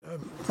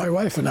my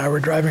wife and I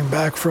were driving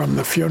back from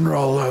the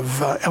funeral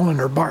of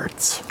Eleanor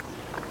Bartz.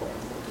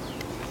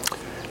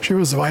 She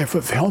was the wife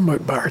of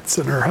Helmut Bartz,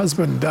 and her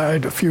husband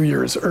died a few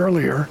years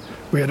earlier.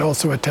 We had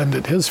also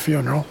attended his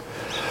funeral.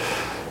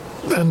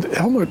 And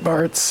Helmut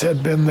Bartz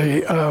had been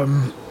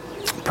the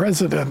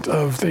president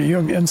of the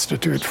Jung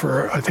Institute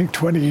for, I think,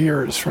 20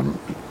 years, from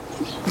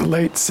the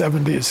late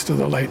 70s to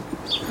the late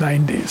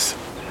 90s,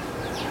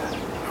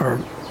 or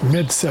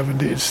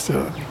mid-70s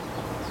to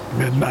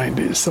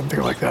mid-90s,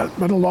 something like that.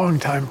 But a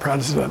long-time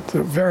president,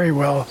 a very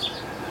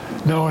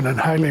well-known and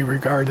highly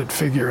regarded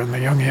figure in the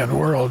Jungian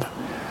world.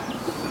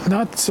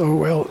 Not so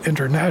well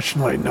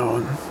internationally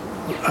known.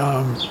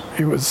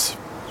 He was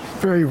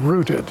very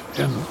rooted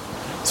in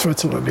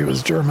Switzerland. He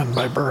was German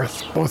by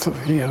birth.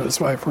 He and his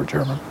wife were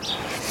German.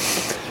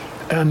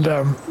 And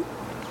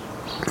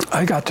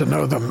I got to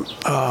know them,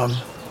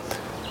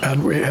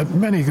 and we had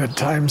many good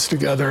times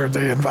together.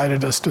 They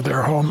invited us to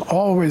their home.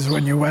 Always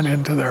when you went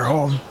into their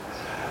home,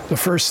 the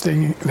first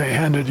thing they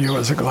handed you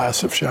was a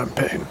glass of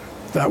champagne.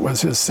 That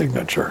was his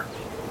signature.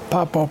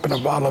 Pop open a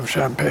bottle of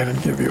champagne and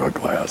give you a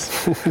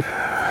glass.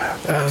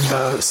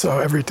 And so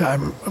every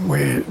time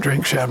we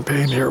drink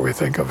champagne here, we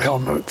think of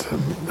Helmut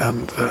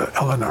and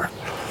Eleanor.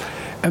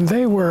 And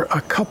they were a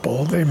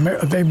couple. They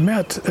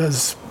met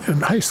as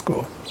in high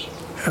school,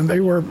 and they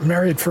were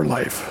married for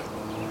life.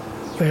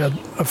 They had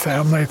a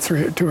family,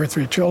 2 or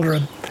 3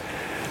 children.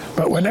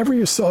 But whenever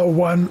you saw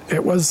one,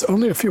 it was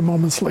only a few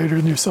moments later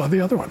and you saw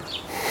the other one.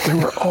 They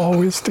were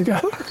always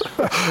together.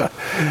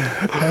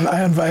 And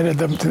I invited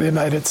them to the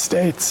United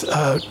States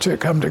to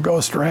come to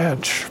Ghost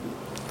Ranch,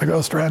 the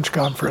Ghost Ranch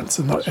conference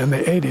in the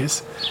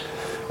 80s.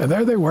 And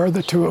there they were,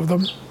 the two of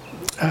them.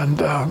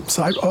 And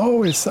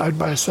always side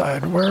by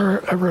side.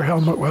 Wherever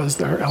Helmut was,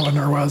 there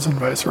Eleanor was, and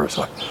vice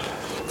versa.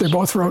 They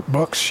both wrote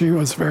books. She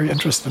was very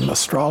interested in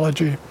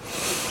astrology.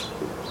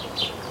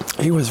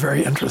 He was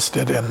very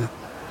interested in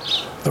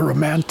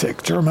the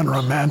German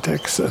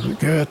romantics and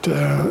Goethe,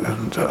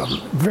 and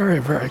very,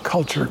 very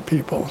cultured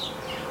people.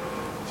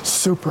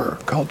 Super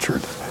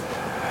cultured.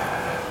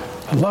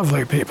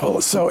 Lovely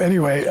people. So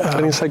anyway...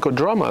 and in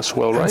psychodrama as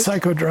well, right?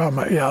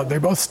 Psychodrama, yeah. They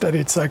both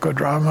studied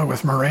psychodrama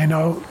with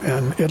Moreno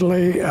in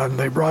Italy, and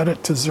they brought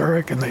it to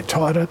Zurich, and they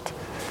taught it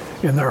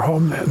in their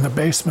home. In the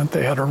basement,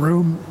 they had a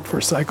room for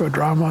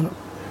psychodrama,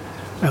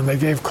 and they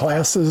gave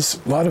classes.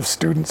 A lot of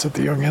students at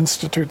the Jung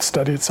Institute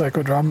studied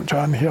psychodrama.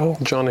 John Hill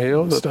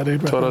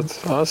studied with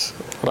taught us,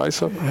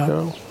 Raisa.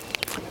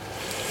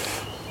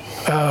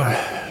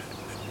 Yeah.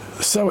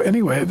 So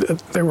anyway,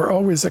 they were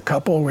always a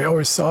couple. We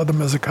always saw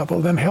them as a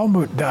couple. Then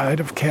Helmut died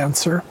of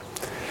cancer,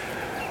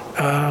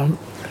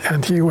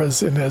 and he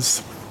was in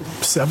his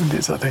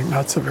 70s, I think,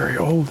 not so very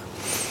old.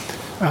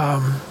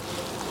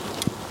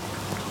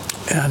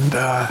 And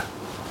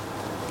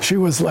she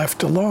was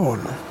left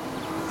alone.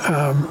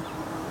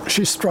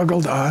 She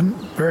struggled on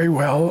very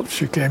well.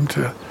 She came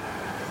to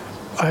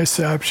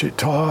ISAP, she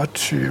taught,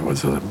 she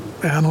was an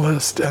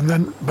analyst,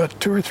 but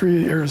 2 or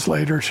 3 years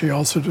later, she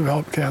also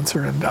developed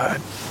cancer and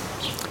died.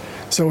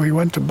 So we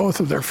went to both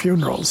of their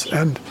funerals,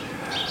 and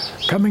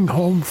coming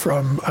home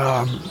from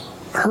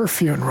her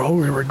funeral,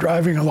 we were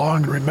driving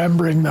along,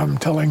 remembering them,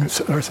 telling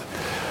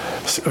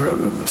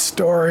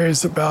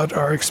stories about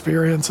our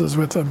experiences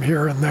with them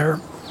here and there.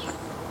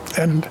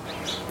 And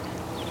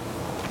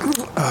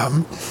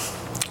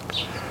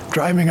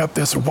driving up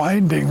this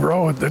winding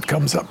road that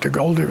comes up to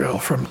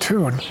Goldiwil from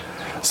Thun,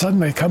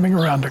 suddenly coming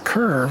around a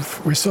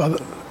curve, we saw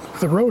that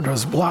the road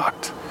was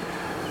blocked.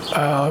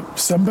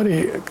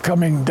 Somebody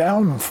coming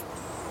down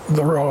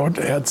the road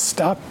had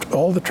stopped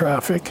all the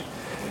traffic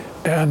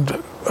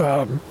and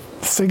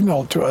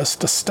signaled to us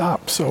to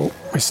stop. So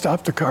we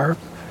stopped the car.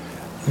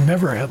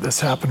 Never had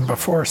this happen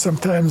before.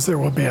 Sometimes there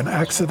will be an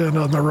accident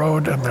on the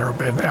road and there will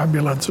be an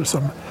ambulance, or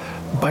some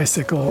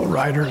bicycle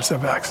riders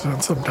have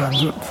accidents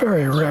sometimes, but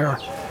very rare.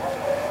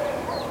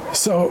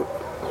 So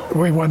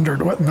we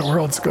wondered what in the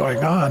world's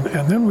going on.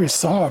 And then we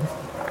saw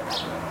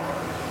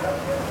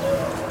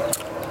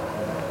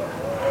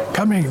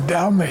coming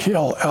down the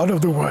hill out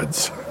of the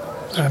woods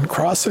and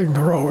crossing the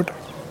road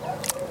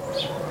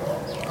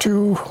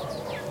 2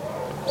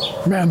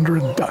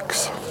 mandarin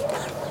ducks.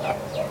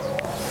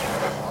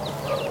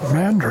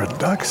 Mandarin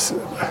ducks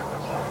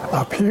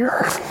up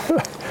here?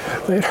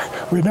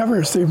 We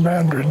never see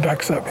mandarin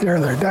ducks up here.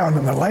 They're down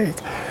in the lake.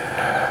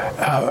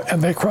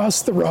 And they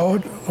crossed the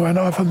road, went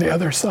off on the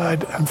other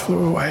side, and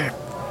flew away.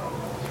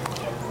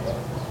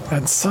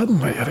 And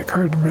suddenly it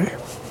occurred to me,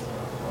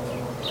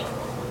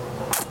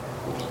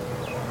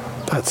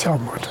 that's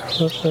Helmut.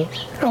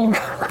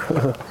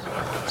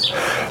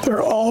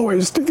 They're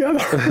always together.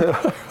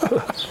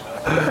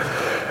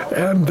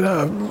 And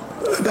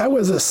that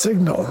was a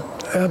signal.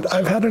 And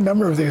I've had a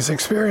number of these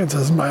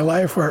experiences in my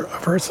life where a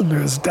person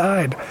who's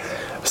died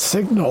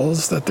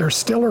signals that they're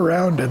still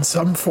around in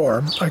some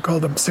form. I call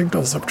them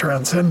signals of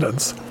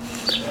transcendence,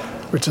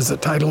 which is the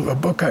title of a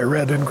book I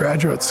read in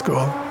graduate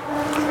school.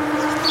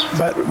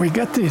 But we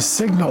get these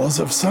signals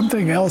of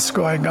something else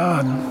going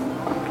on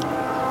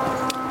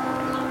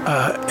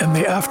in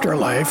the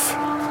afterlife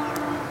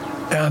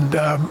And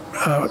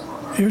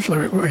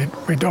usually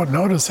we don't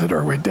notice it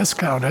or we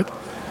discount it.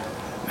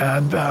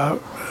 And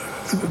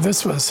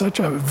this was such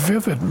a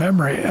vivid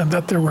memory, and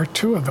that there were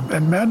two of them.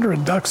 And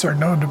mandarin ducks are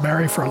known to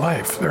marry for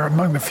life. They're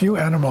among the few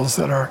animals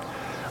that are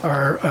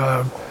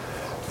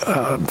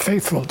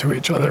faithful to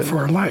each other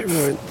for life.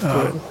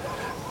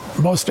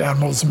 Most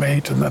animals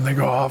mate and then they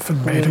go off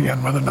and mate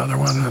again with another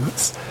one, and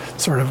it's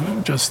sort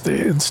of just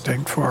the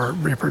instinct for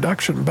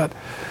reproduction. But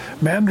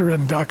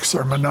mandarin ducks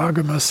are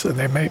monogamous and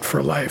they mate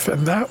for life,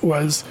 and that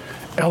was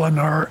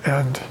Eleanor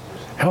and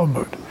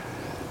Helmut.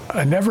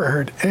 I never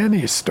heard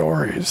any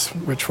stories,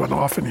 which one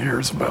often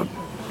hears about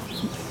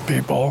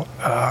people.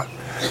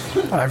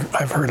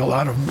 I've heard a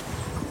lot of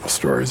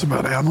stories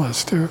about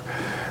animals too,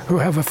 who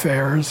have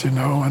affairs, and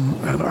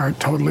aren't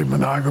totally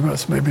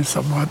monogamous, maybe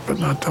somewhat, but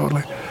not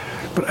totally.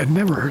 But I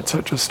never heard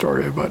such a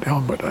story about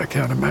Helmut. I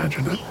can't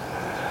imagine it.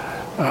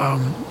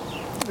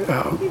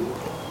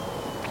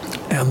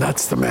 And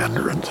that's the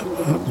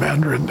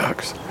mandarin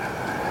ducks.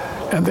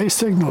 And they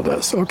signaled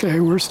us,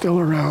 okay, we're still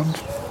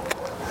around.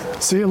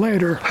 See you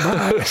later.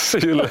 Bye. See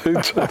you later.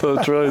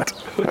 That's right.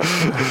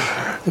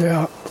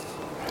 Yeah.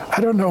 I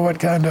don't know what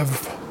kind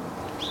of,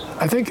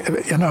 I think,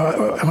 when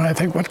I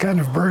think what kind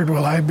of bird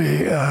will I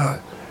be,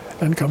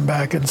 and come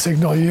back and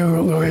signal you,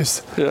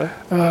 Luis.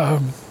 Yeah.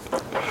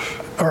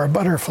 Or a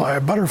butterfly.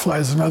 A butterfly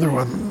is another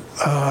one.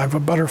 I have a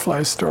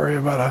butterfly story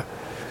about a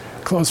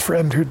close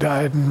friend who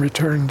died and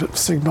returned,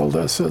 signaled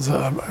us as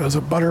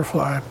a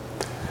butterfly.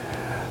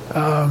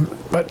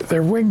 But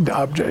they're winged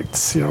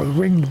objects,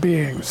 winged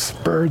beings,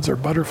 birds or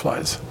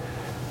butterflies.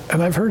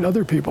 And I've heard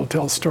other people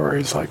tell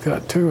stories like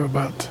that too,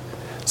 about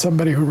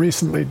somebody who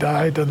recently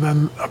died and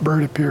then a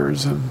bird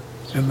appears in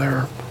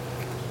their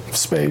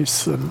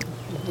space, and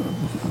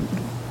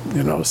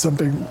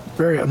something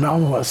very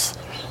anomalous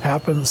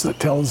happens that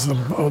tells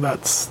them, oh,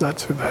 that's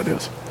who that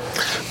is.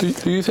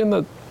 Do you think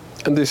that,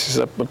 and this is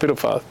a bit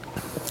of a,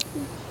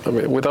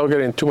 without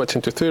getting too much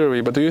into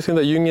theory, but do you think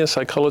that Jungian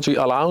psychology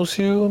allows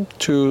you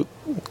to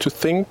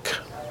think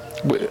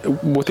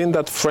within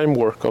that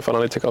framework of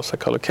analytical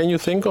psychology? Can you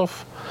think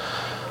of,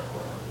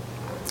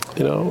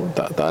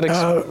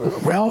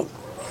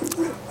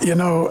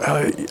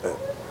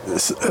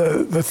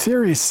 the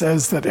theory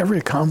says that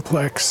every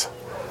complex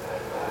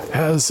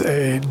has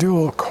a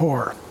dual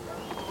core.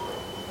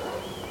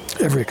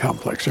 Every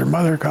complex, your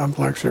mother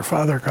complex, your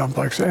father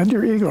complex, and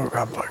your ego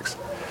complex.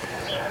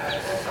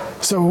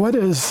 So what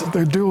is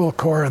the dual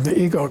core in the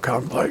ego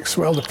complex?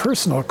 Well, the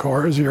personal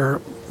core is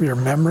your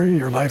memory,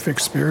 your life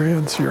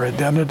experience, your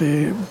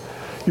identity.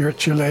 You're a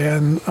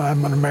Chilean,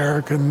 I'm an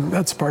American.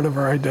 That's part of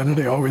our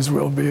identity, always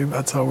will be.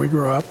 That's how we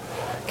grow up.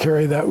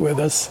 Carry that with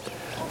us.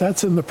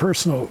 That's in the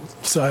personal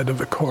side of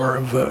the core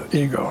of the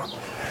ego.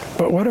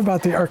 But what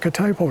about the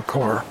archetypal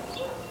core?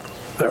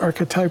 The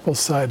archetypal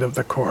side of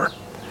the core?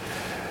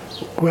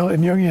 Well,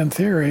 in Jungian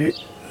theory,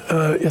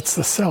 it's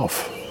the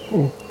self.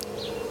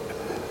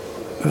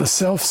 The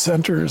self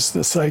centers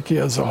the psyche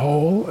as a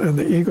whole, and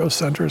the ego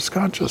centers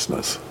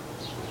consciousness.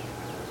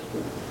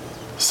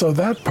 So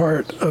that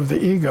part of the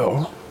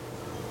ego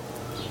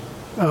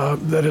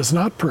that is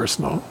not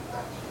personal,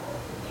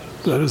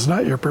 that is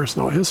not your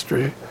personal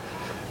history,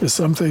 is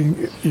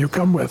something you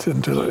come with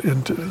into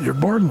you're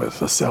born with,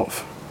 the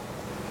self.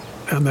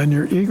 And then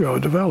your ego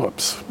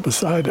develops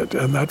beside it,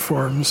 and that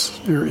forms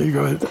your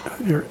ego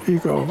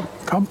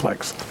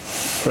complex.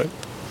 Right.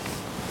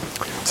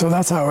 So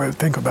that's how I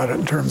think about it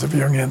in terms of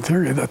Jungian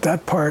theory,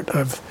 that part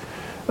of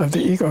the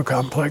ego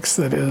complex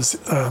that is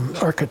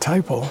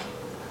archetypal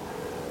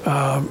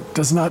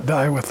does not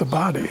die with the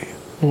body.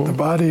 The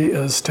body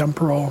is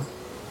temporal,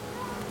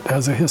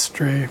 has a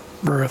history,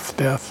 birth,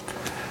 death.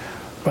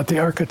 But the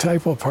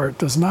archetypal part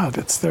does not.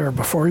 It's there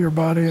before your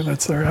body and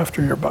it's there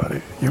after your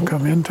body. You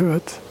come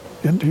into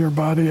your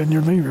body, and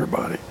you leave your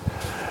body.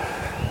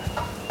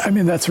 I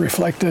mean, that's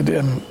reflected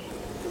in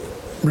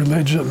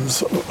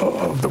religions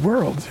of the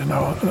world,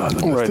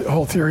 Right. The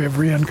whole theory of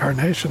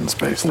reincarnation is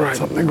based on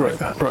something like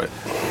that. Right.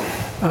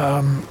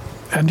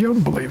 And Jung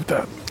believed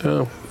that.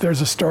 Yeah.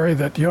 There's a story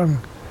that Jung,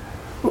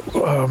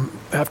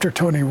 after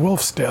Tony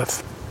Wolff's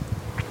death,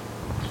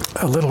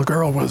 a little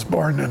girl was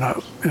born in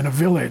a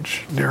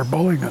village near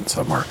Bollingen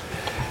somewhere,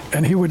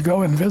 and he would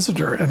go and visit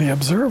her, and he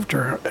observed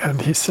her,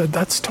 and he said,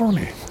 "That's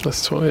Tony.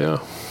 That's Tony, yeah.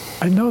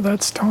 I know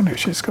that's Tony.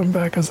 She's come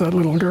back as that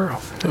little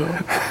girl."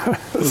 Yeah.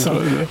 So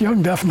right, yeah.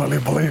 Jung definitely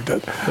believed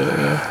it.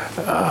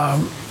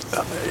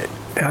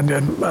 And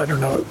in, I don't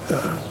know,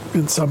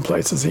 in some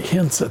places he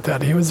hints at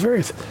that. He was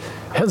very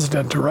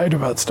hesitant to write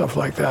about stuff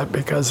like that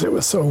because it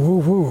was so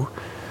woo-woo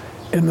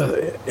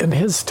in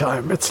his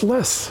time. It's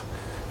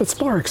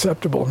more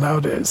acceptable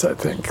nowadays, I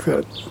think,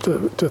 that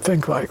to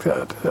think like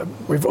that.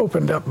 We've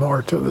opened up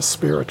more to the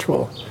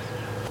spiritual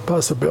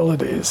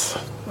possibilities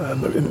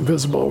and the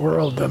invisible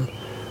world than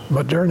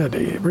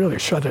modernity. It really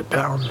shut it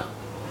down.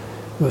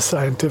 The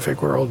scientific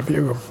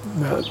worldview,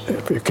 that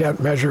if you can't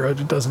measure it,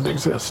 it doesn't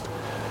exist.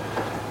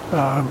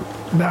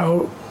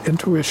 Now,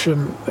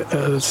 intuition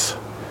is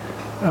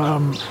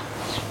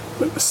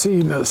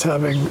seen as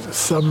having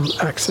some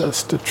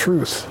access to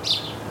truth.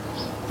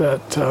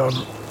 that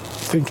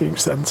thinking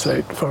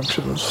sensate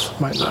functions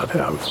might not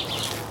have.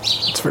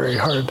 It's very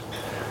hard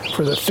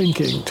for the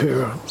thinking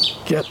to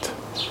get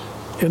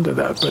into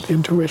that, but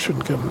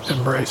intuition can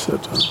embrace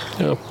it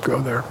and go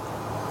there.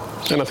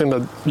 And I think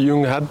that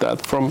Jung had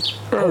that from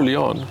early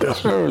on,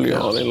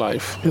 on in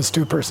life. His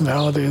two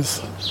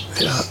personalities,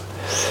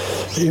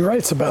 He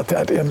writes about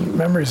that in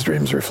Memories,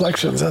 Dreams,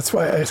 Reflections. That's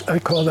why I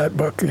call that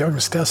book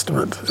Jung's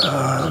Testament,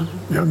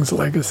 Jung's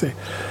Legacy.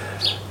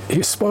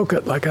 He spoke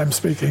it like I'm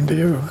speaking to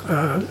you,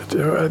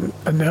 to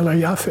Anela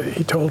Yaffe.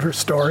 He told her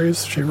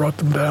stories, she wrote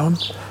them down,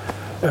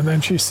 and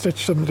then she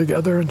stitched them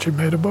together and she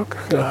made a book.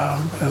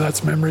 And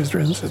that's Memories,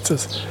 Dreams. It's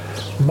this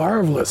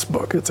marvelous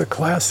book. It's a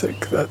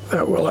classic that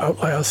will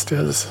outlast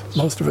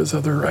most of his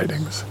other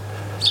writings.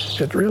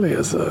 It really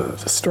is a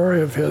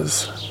story of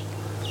his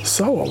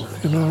soul,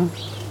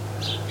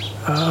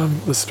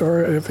 the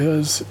story of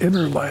his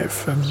inner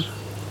life, and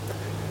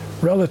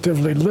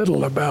relatively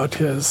little about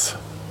his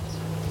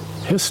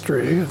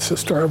history. It's a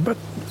story, but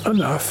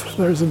enough.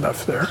 There's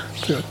enough there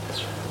to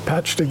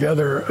patch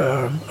together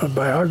a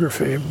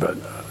biography, but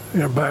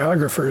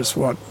biographers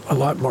want a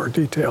lot more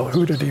detail.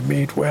 Who did he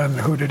meet, when,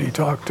 who did he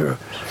talk to?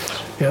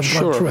 He had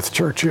lunch with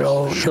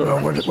Churchill,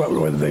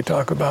 what did they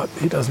talk about?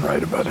 He doesn't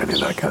write about any of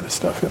that kind of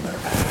stuff in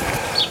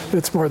there.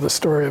 It's more the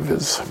story of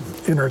his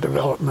inner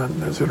development,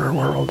 his inner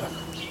world.